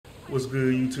What's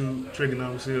good, YouTube?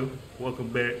 Trigonomics here. Welcome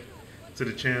back to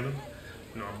the channel.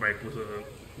 You know, I'm back with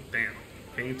damn,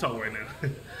 can't even talk right now.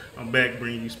 I'm back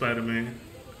bringing you Spider-Man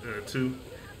 2.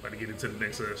 About to get into the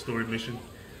next story mission.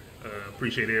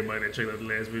 Appreciate everybody that checked out the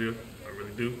last video. I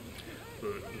really do.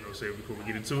 But you know, before we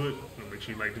get into it, make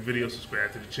sure you like the video,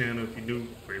 subscribe to the channel if you do.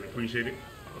 Really appreciate it.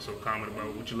 Also comment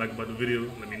about what you like about the video.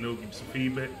 Let me know. Give me some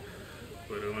feedback.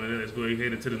 But let's go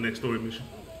ahead into the next story mission.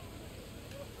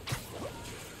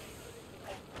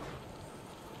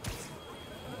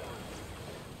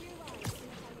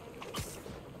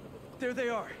 There they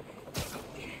are.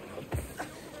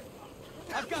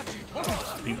 I've got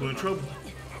you. People in trouble.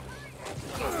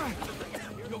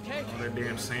 You okay? All that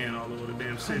damn sand all over the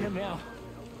damn city. I am now.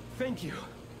 Thank you.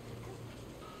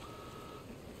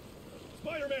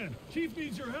 Spider-Man, Chief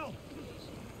needs your help.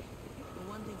 The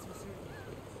one thing's for certain.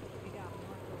 We got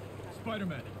Marco.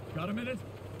 Spider-Man, got a minute?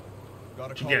 Got a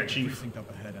What you call got, with the Chief? precinct up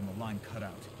ahead and the line cut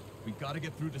out. We gotta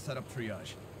get through to set up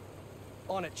triage.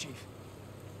 On it, Chief.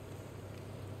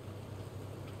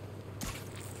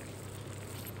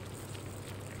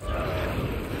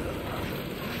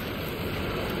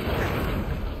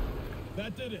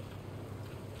 That did it.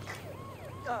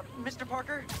 Mr.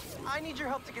 Parker, I need your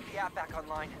help to get the app back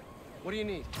online. What do you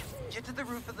need? Get to the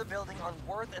roof of the building on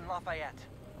Worth and Lafayette.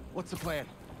 What's the plan?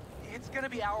 It's gonna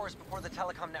be hours before the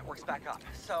telecom network's back up,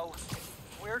 so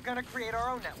we're gonna create our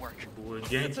own network. Boy,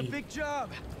 It's Yankee. a big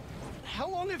job. How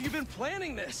long have you been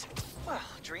planning this? Well,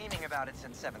 dreaming about it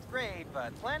since 7th grade,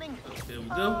 but planning? There we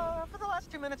go. For the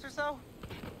last 2 minutes or so.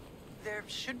 There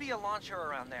should be a launcher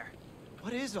around there.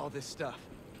 What is all this stuff?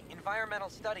 Environmental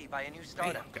study by a new Damn,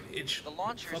 startup. got an itch. The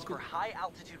launcher's Fucker. for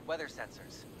high-altitude weather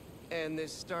sensors. And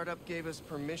this startup gave us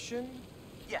permission?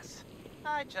 Yes.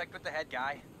 I checked with the head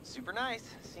guy. Super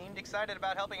nice. Seemed excited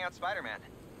about helping out Spider-Man.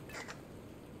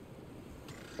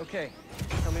 Okay,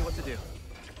 tell me what to do.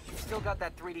 You've still got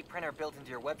that 3D printer built into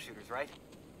your web shooters, right?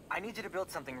 I need you to build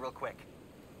something real quick.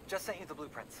 Just sent you the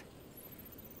blueprints.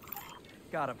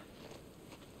 Got him.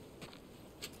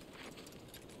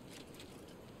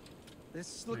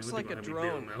 This Man, looks what like they a gonna be building,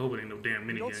 drone. man? I hope it ain't no damn You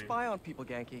mini don't game. spy on people,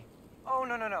 Genki. Oh,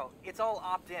 no. It's all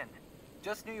opt-in.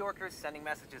 Just New Yorkers sending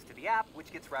messages to the app, which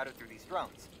gets routed through these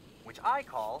drones. Which I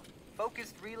call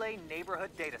Focused Relay Neighborhood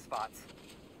Data Spots.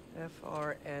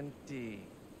 FRND.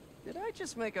 Did I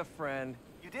just make a friend?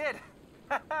 You did!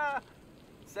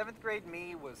 7th grade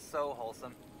me was so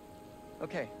wholesome.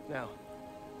 Okay, now,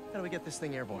 how do we get this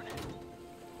thing airborne?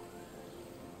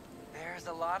 There's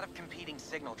a lot of competing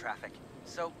signal traffic,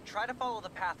 so try to follow the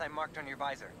path I marked on your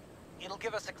visor. It'll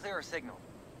give us a clearer signal.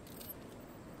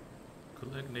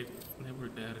 Collect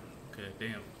network data. Okay,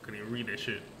 damn. Couldn't even read that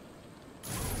shit.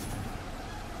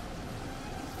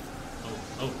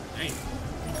 Oh, dang.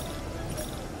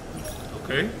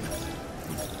 Okay.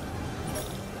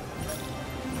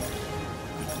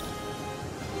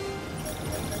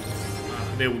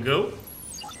 There we go.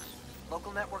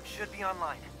 Local network should be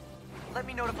online. Let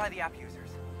me notify the app users.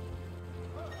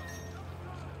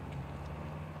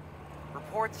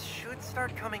 Reports should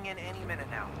start coming in any minute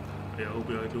now. Yeah, I hope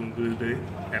y'all doing good today.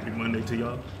 Happy Monday to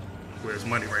y'all. Well, it's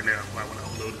Monday right now. Why when I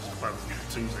upload this, it's probably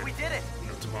Tuesday. We did it! You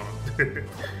know, tomorrow.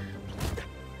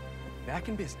 Back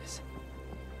in business.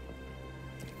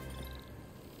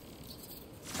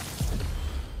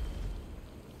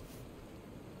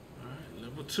 Alright,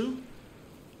 level 2.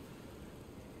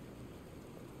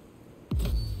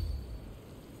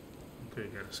 Okay,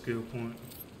 got a skill point.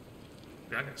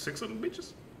 Yeah, I got 6 of them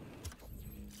bitches.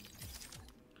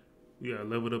 You gotta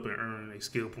level it up and earn a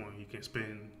skill point. You can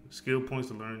spend skill points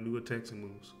to learn new attacks and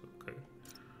moves. Okay.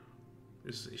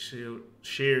 This is a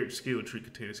shared skill tree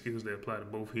containing skills that apply to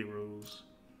both heroes.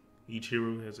 Each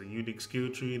hero has a unique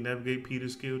skill tree. Navigate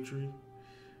Peter's skill tree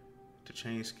to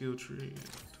change skill tree.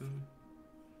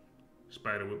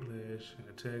 Spider Whiplash, an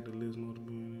attack that lives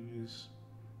multiple enemies.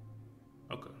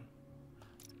 Okay.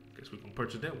 Guess we can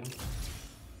purchase that one.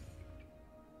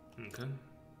 Okay.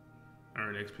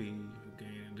 Earn XP,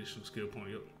 gain additional skill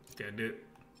point. Yep, got that.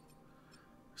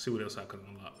 See what else I could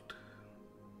unlock.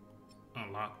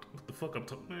 Unlocked. What the fuck I'm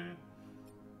talking, man?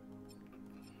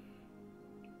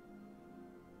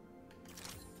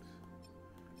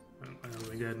 I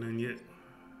haven't got none yet.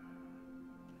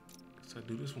 Guess I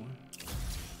do this one.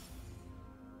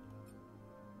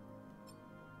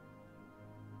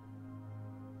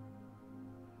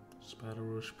 Spider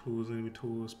Rush pulls enemy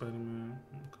towards Spider-Man.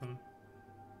 Okay.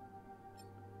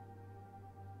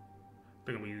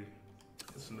 I think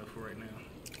that's enough for right now.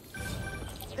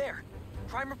 There!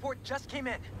 Crime report just came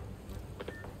in.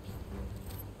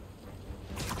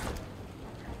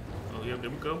 Oh, yeah, there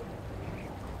we go.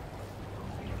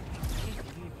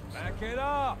 Get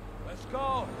up! Let's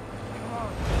go! Come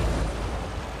on.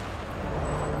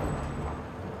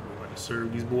 We're about to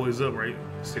serve these boys up, right?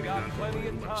 City Got gun. plenty We're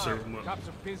of about to serve them time. up. Cops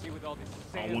are busy with all this I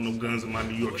sand. don't want them guns in my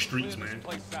New York Let's streets, clear man. this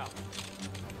place out.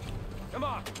 Come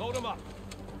on, load them up.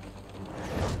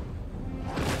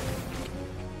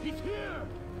 He's here!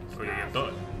 So yeah, I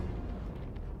thought.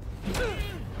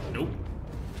 Nope.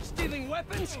 Stealing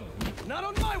weapons? Not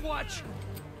on my watch!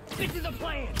 Stick to the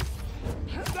plan!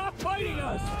 Stop fighting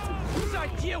us! Whose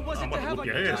idea was I'm it to about to have a whoop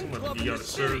your ass. gun I'm about club to in get y'all the to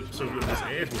city? serve your this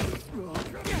ass with them.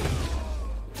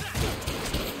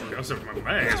 Y'all serving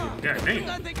my ass with them. Goddamn.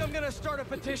 I think I'm gonna start a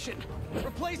petition.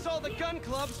 Replace all the gun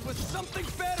clubs with something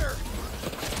better.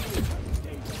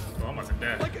 Oh, I'm about to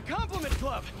die. Like a compliment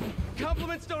club.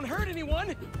 Compliments don't hurt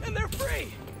anyone, and they're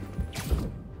free.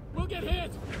 We'll get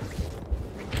hit!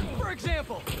 For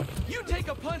example, you take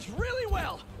a punch really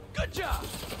well. Good job.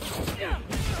 Yeah!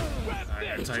 I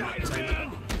gotta tighten up, tighten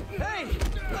up. Hey,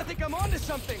 I think I'm onto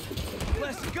something.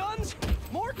 Less guns,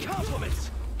 more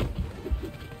compliments.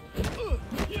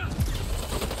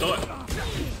 Thought.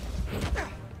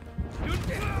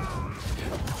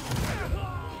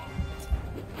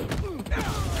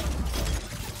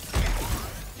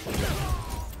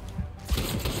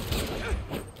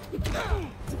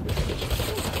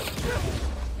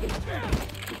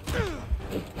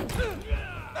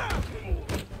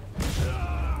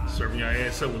 Serving your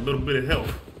ass up with a little bit of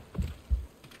health.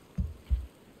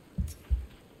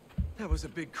 That was a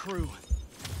big crew.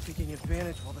 Taking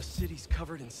advantage while the city's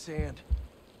covered in sand.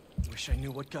 Wish I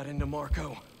knew what got into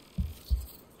Marco.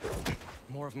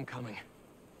 More of them coming.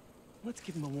 Let's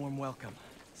give him a warm welcome.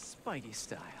 Spidey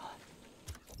style.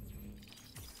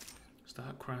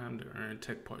 Stop crime to earn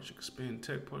tech parts. You can spend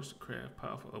tech parts to craft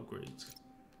powerful upgrades.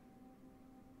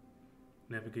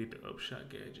 Navigate the upshot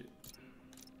gadget.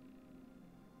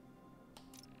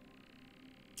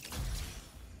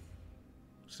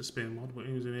 Suspend multiple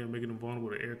enemies in air, making them vulnerable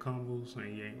to air combos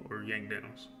and yank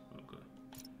downs. Okay.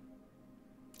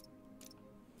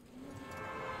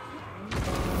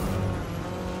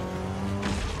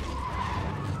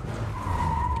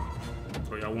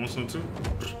 So y'all want some too?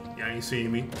 Y'all ain't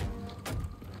seeing me.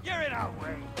 You're in our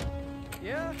way.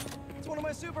 Yeah, it's one of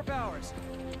my superpowers.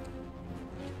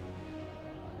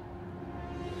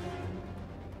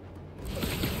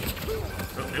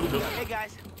 Oh, there we go. Hey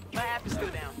guys, my app is still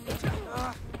down.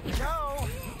 Joe,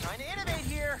 trying to innovate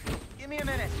here. Give me a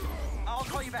minute. I'll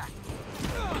call you back.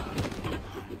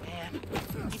 Man,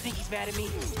 you think he's mad at me?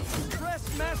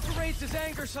 Stress masquerades as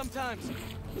anger sometimes.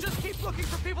 Just keep looking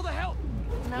for people to help.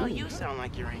 No, you sound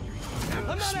like you're angry. I'm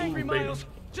not Smooth, angry, baby. Miles.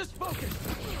 Just focus.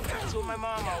 That's what my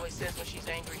mom always says when she's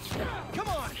angry. Come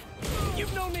on.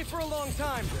 You've known me for a long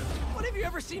time. When have you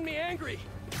ever seen me angry?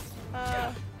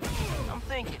 I'm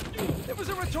thinking. It was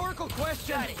a rhetorical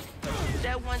question. Got it.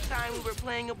 That one time we were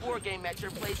playing a board game at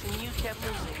your place and you kept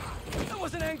losing. I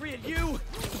wasn't angry at you.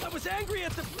 I was angry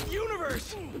at the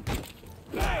universe.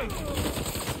 Hey!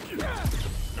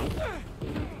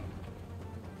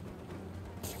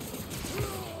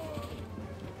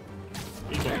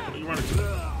 Where you running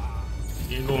to?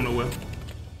 You ain't going nowhere.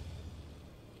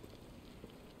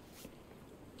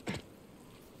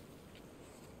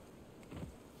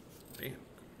 Damn.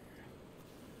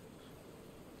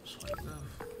 Swipe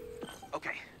left.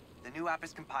 Okay, the new app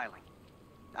is compiling.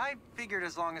 I figured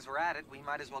as long as we're at it, we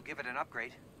might as well give it an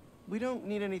upgrade. We don't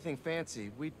need anything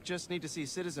fancy. We just need to see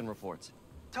citizen reports.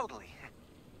 Totally.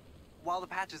 While the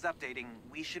patch is updating,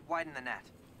 we should widen the net.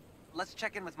 Let's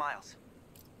check in with Miles.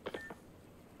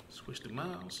 Switch to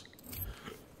Miles.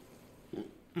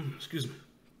 Excuse me.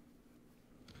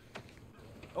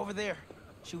 Over there.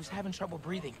 She was having trouble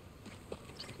breathing.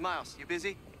 Miles, you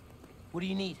busy? What do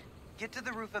you need? Get to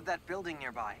the roof of that building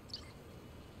nearby.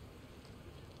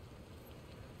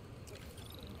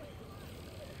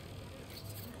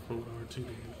 Hold R2.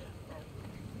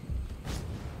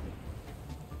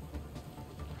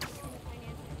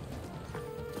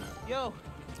 Yo,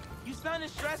 you sounded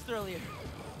stressed earlier.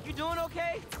 You doing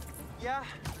okay? Yeah,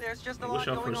 there's just a What's lot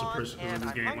your going first on, impression of and this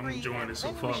I'm game? I'm hungry, enjoying and it so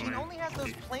vending far, machine man. only has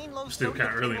those plain low Still sodium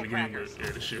kind of early in the crinkle game, but crackers.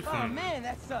 yeah, this shit Oh fun. man,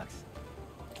 that sucks.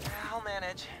 I'll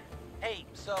manage. Hey,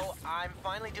 so I'm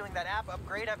finally doing that app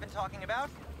upgrade I've been talking about,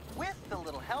 with a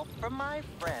little help from my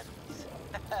friends.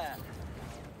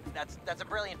 That's a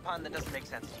brilliant pun that doesn't make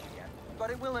sense to you yet, but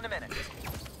it will in a minute.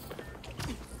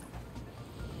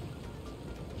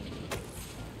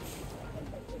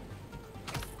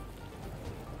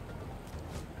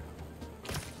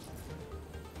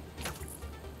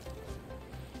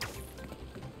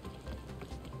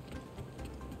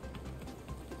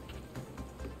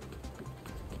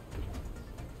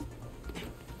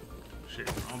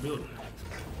 Shit, wrong building.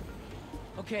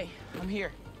 Okay, I'm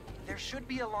here. There should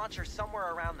be a launcher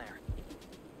somewhere around there.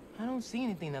 I don't see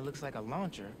anything that looks like a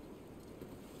launcher.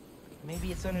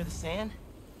 Maybe it's under the sand?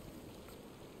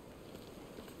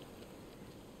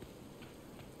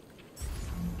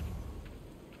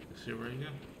 This shit right here.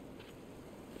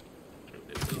 There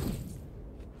we go.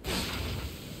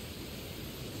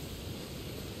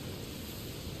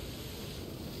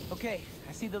 Okay,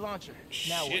 I see the launcher.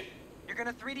 Now what? Shit. You're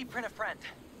gonna 3D print a friend.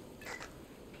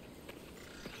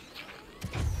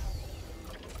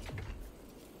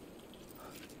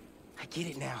 I get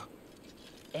it now.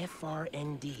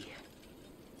 FRND.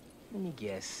 Let me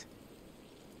guess.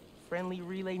 Friendly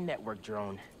Relay Network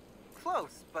drone.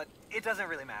 Close, but it doesn't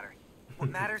really matter. What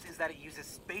matters is that it uses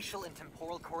spatial and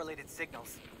temporal correlated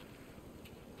signals.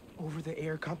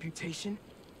 Over-the-air computation?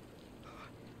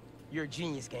 You're a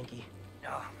genius, Genki.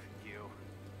 Oh, you.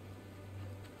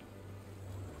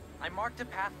 I marked a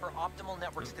path for optimal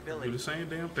network stability. Do the same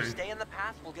damn thing. Stay in the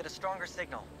path, we'll get a stronger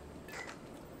signal.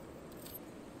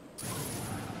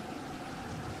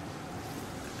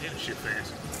 Damn shit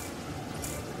fast.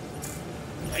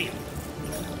 Damn.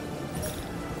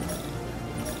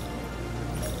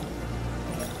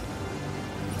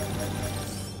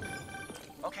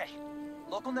 Okay,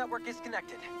 local network is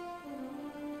connected.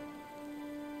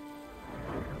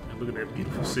 And look at that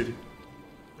beautiful city.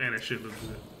 Man, that shit looks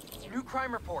good. New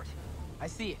crime report. I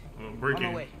see it. Break On my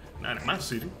in. way. Not in my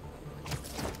city.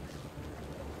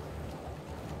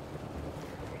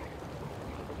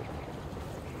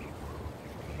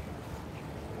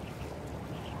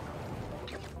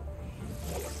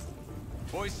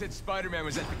 Boys said Spider-Man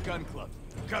was at the gun club.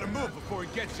 Gotta move before he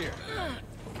gets here.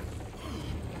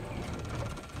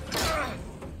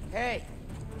 Hey,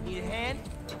 need a hand?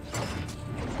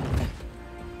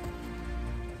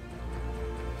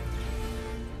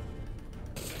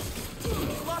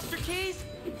 Lost your keys?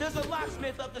 There's a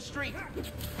locksmith up the street.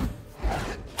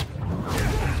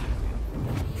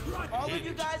 All of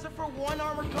you guys are for one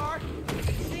armored car?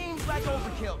 Seems like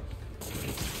overkill.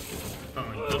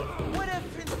 What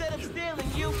if instead of stealing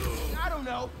you, I don't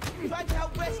know, tried to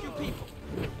help rescue people?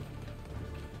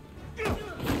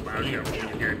 Wow, you got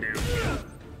really goddamn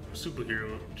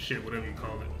superhero shit, whatever you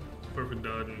call it. Perfect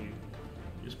dodge and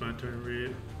your spine turn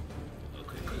red.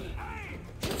 Okay, cool.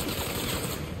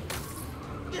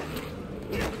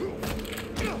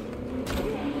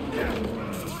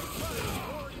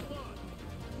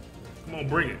 Come on,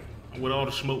 bring it. I'm with all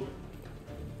the smoke.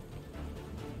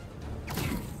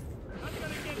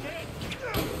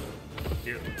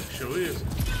 Yeah, sure is.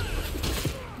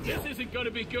 This isn't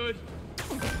gonna be good.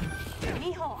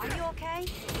 Mijo, are you okay?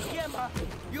 Yeah, Ma.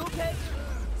 You okay?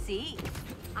 See,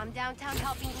 I'm downtown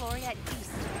helping Gloria at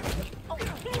East. Oh,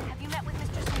 have you met with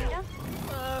Mr. Sunita?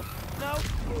 No.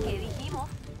 Que dijimos.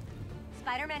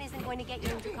 Spider-Man isn't going to get you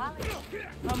into college.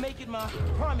 I'll make it, Ma.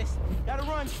 Promise. Gotta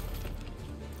run.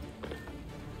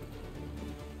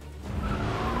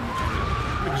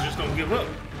 Niggas just don't give up.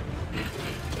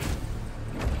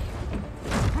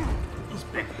 This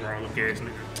big brawler gas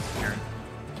nigga.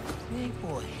 Big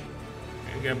boy.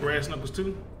 And got brass knuckles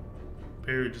too.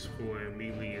 Parry just for a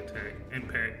melee attack.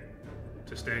 Impact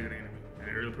to stagger the enemy. And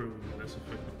early proof less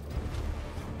effective.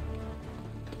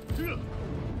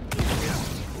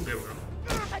 There we go.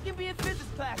 I can be in physics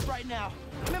class right now,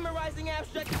 memorizing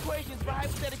abstract equations for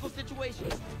hypothetical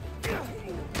situations. Grab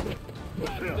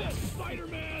this,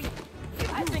 Spider-Man!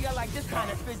 I think I like this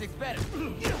kind of physics better.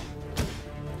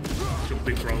 Get your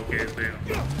big brawler gas down.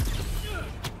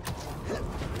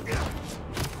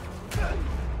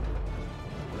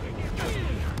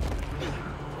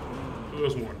 Who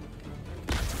else won?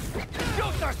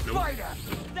 Shoot the spider!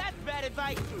 That's bad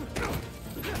advice.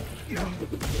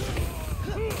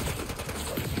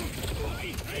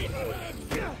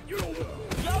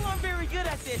 Y'all aren't very good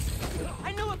at this.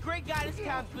 I know a great guidance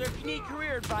counselor if you need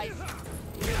career advice.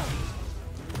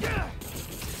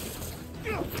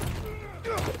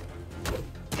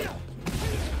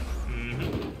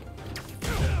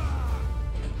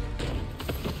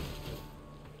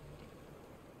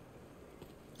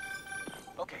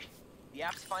 Okay, the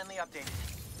app's finally updated.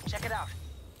 Check it out.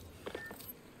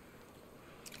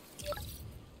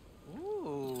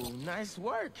 Ooh, nice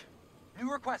work.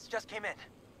 New requests just came in.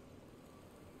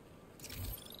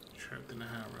 Trapped in the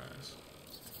high rise.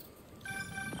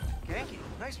 Genki,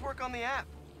 nice work on the app.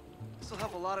 This'll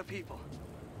help a lot of people.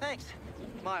 Thanks.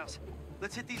 Miles,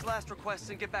 let's hit these last requests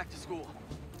and get back to school.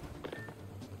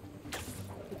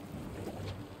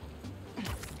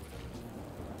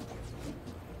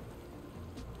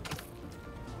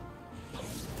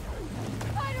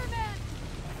 Spider-Man!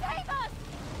 Save us!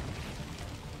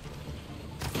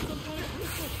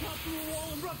 through a wall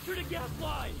and ruptured a gas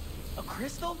line. A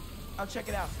crystal? I'll check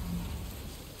it out.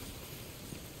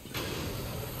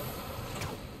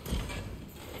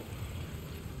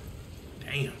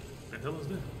 Damn, the hell is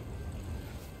that?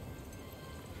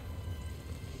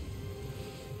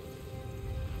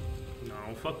 No,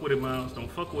 don't fuck with it, Miles.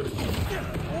 Don't fuck with it.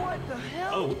 What the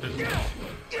hell? Oh, what the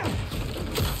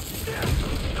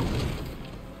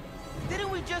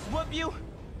Didn't we just whoop you?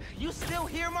 You still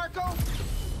here, Marco?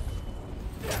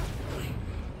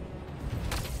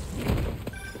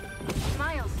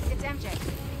 Miles, it's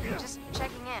MJ. Just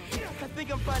checking in. I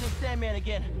think I'm finding Sandman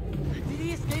again. Did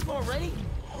he escape already?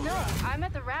 No, I'm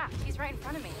at the raft. He's right in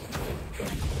front of me.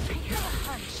 I have a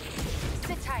hunch.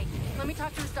 Sit tight. Let me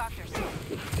talk to his doctors.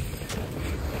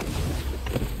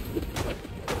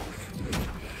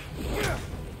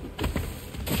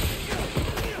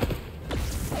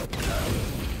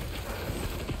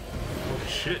 Oh,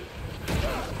 shit.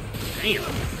 Damn.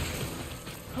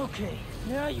 Okay,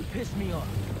 now you pissed me off.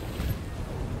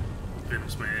 Venom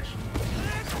smash.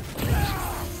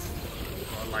 Oh,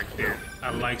 I like that. I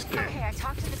like that. Okay, I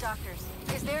talked to the doctors.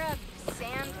 Is there a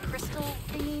sand crystal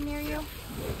thingy near you?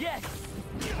 Yes.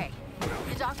 Okay.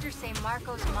 The doctors say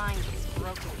Marco's mind is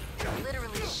broken.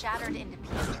 Literally shattered into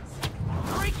pieces.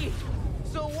 Freaky!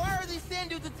 So why are these sand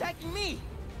dudes attacking me?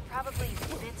 Probably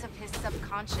bits of his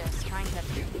subconscious trying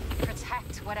to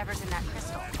protect whatever's in that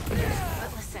crystal.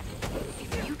 But listen,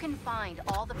 if you can find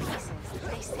all the pieces,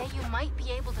 they say you might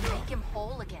be able to make him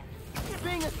whole again.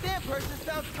 Being a sand person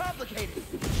sounds complicated.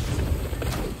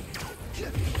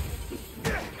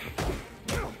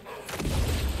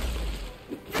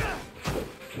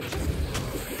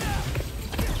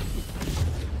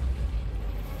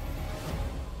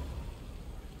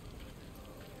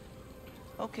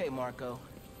 Okay, Marco.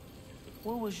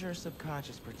 What was your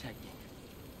subconscious protecting?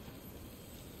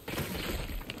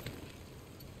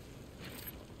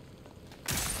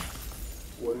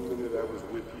 One minute I was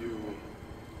with you,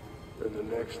 and the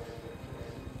next,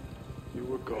 you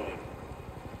were gone.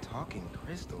 Talking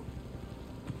crystal.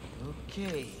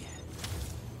 Okay.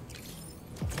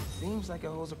 Seems like it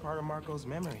holds a part of Marco's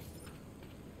memory.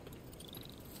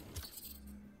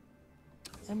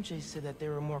 MJ said that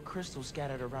there were more crystals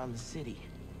scattered around the city.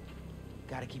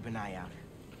 Gotta keep an eye out.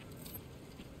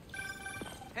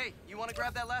 Hey, you want to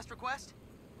grab that last request?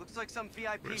 Looks like some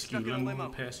VIP Rescue stuck in a limo.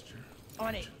 pasture.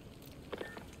 On it.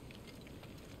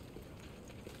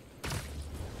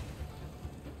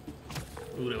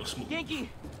 Ooh, that was smooth. Genki,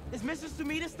 is Mr.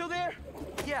 Sumida still there?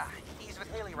 Yeah, he's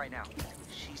with Haley right now.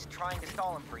 She's trying to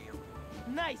stall him for you.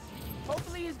 Nice.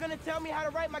 Hopefully he's gonna tell me how to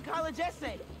write my college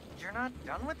essay. You're not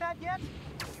done with that yet?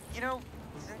 You know,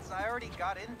 since I already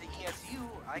got into ESU,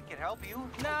 I could help you.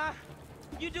 Nah,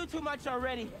 you do too much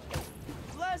already.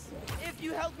 Plus, if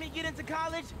you helped me get into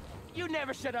college, you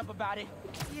never shut up about it.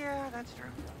 Yeah, that's true.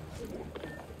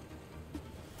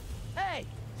 Hey,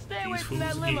 stay away These from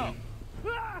that fools limo. again.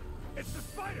 Ah! It's the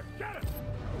spider! Get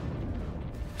him!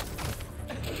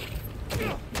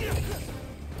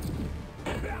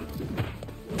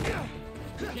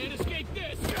 Can't escape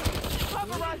this!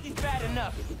 Paparazzi's bad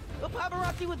enough. A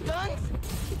paparazzi with guns?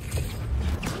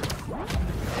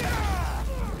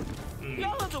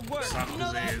 Y'all are the worst, Sock you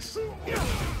know that? his ass.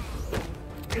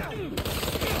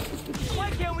 Why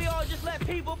can't we all just let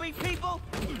people be people?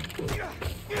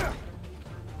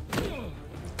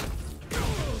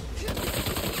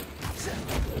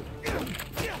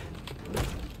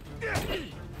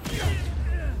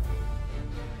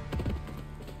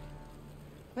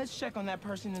 Let's check on that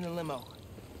person in the limo.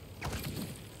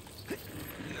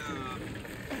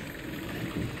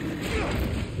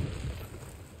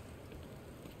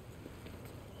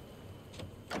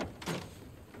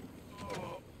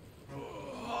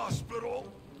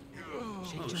 Hospital.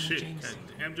 Oh shit!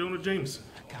 Damn, Jonah Jameson.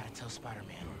 I gotta tell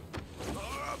Spider-Man.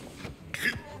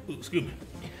 Ooh, excuse me.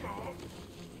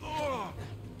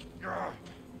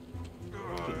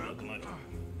 Looking like-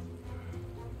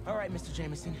 All right, Mr.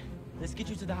 Jameson. Let's get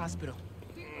you to the hospital.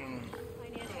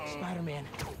 Spider-Man,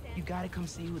 you gotta come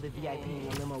see who the VIP in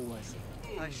the limo was.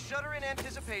 I shudder in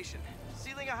anticipation.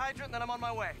 Sealing a hydrant, then I'm on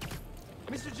my way.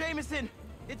 Mr. Jameson,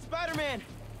 it's Spider-Man.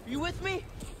 Are you with me?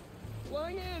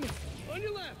 Flying in! On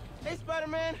your left! Hey,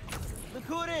 Spider-Man. Look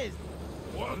who it is.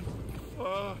 What?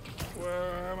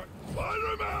 Where am I?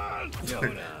 Spider-Man!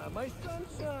 Jonah, my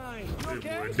sunshine! You That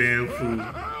okay? boy, damn fool.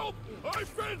 Help!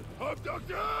 I've been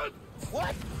abducted!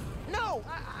 What? No,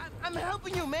 I'm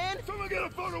helping you, man. Someone get a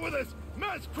photo with this!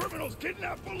 Mass criminals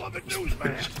kidnap beloved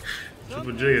newsman!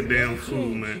 Triple J a damn fool,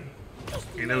 man.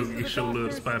 Ain't never get show love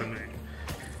to Spider-Man.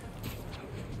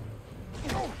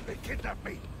 Oh, they kidnapped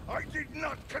me! I did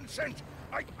not consent!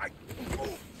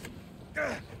 Oh,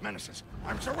 Menaces.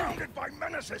 I'm surrounded by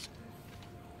menaces.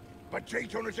 But J.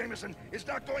 Jonah Jameson is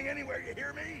not going anywhere, you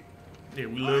hear me? Yeah,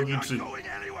 we love you too. I'm not going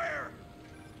anywhere!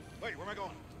 Wait, where am I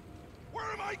going? Where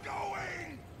am I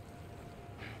going?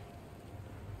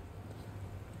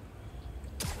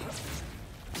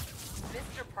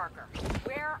 Mr. Parker,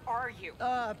 where are you?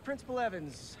 Principal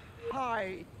Evans.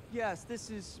 Hi. Yes, this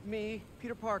is me,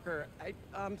 Peter Parker.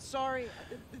 I'm sorry.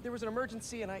 There was an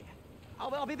emergency and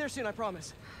I'll be there soon, I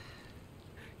promise.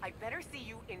 I better see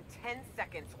you in 10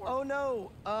 seconds or... Oh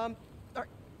no.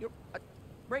 You're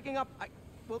breaking up.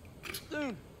 Well,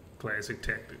 soon. Classic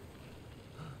tactic.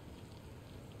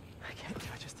 I can't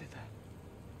believe I just did that.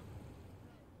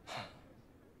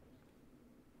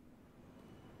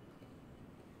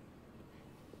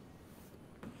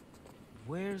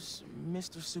 Where's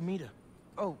Mr. Sumida?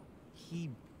 Oh, he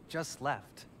just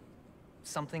left.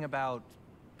 Something about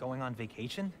going on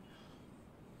vacation?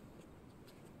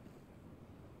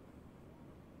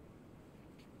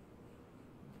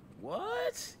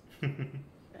 What?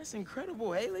 That's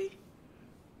incredible, Haley.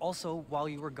 Also, while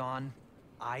you were gone,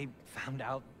 I found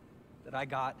out that I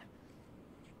got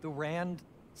the Rand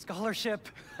scholarship.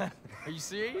 Are you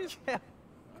serious? Yeah.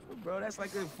 Oh, bro, that's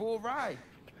like a full ride.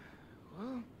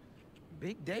 Well,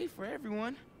 big day for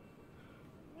everyone.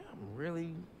 I'm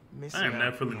really missing I am out.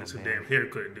 not feeling this damn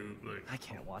haircut, dude. Like, I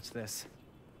can't watch this.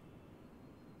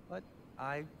 But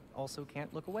I also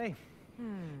can't look away.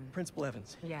 Principal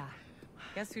Evans. Yeah.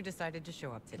 Guess who decided to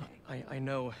show up today? I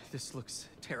know this looks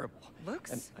terrible.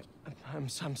 Looks? And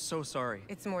I'm so sorry.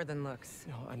 It's more than looks.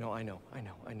 No, I know.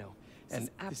 This And is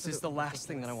this is the absolutely last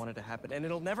thing that I ridiculous. wanted to happen, and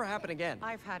it'll never happen again.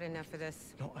 I've had enough of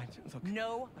this. No, look.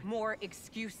 No more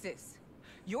excuses.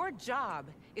 Your job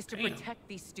is to Damn. protect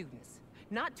these students,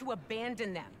 not to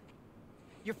abandon them.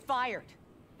 You're fired.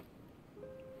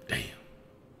 damn.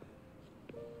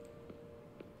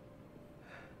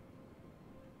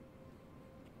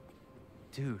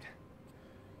 Dude,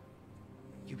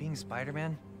 you being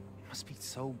Spider-Man, it must be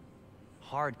so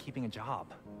hard keeping a job.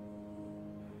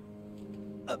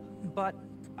 But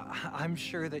I'm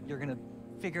sure that you're gonna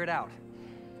figure it out.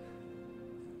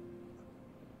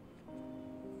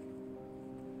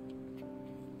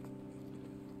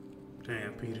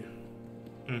 Damn, Peter.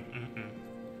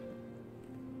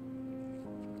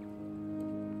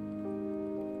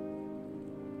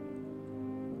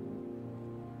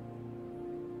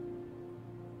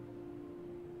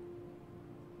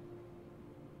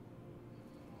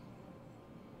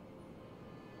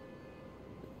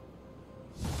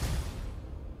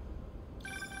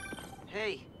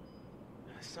 Hey,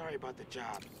 sorry about the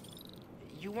job.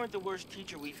 You weren't the worst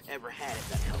teacher we've ever had, if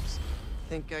that helps.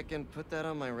 Think I can put that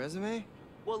on my resume?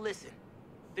 Well, listen.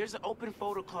 There's an open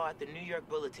photo call at the New York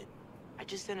Bulletin. I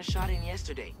just sent a shot in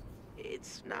yesterday.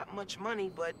 It's not much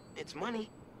money, but it's money.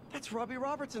 That's Robbie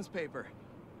Robertson's paper.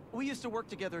 We used to work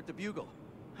together at the Bugle.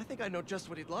 I think I know just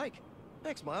what he'd like.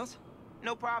 Thanks, Miles.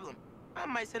 No problem. I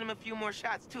might send him a few more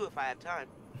shots, too, if I have time.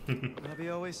 Robbie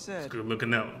always said, Good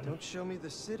looking out. don't show me the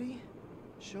city,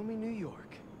 show me New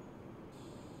York.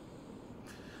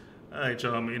 Alright,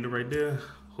 y'all, I'm gonna end it right there.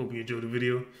 Hope you enjoyed the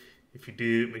video. If you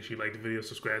did, make sure you like the video,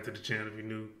 subscribe to the channel if you're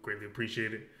new. Greatly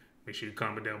appreciate it. Make sure you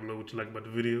comment down below what you like about the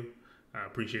video. I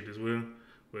appreciate it as well.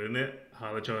 Other than that,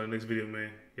 holla at y'all in the next video,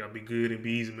 man. Y'all be good and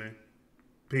be easy, man.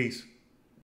 Peace.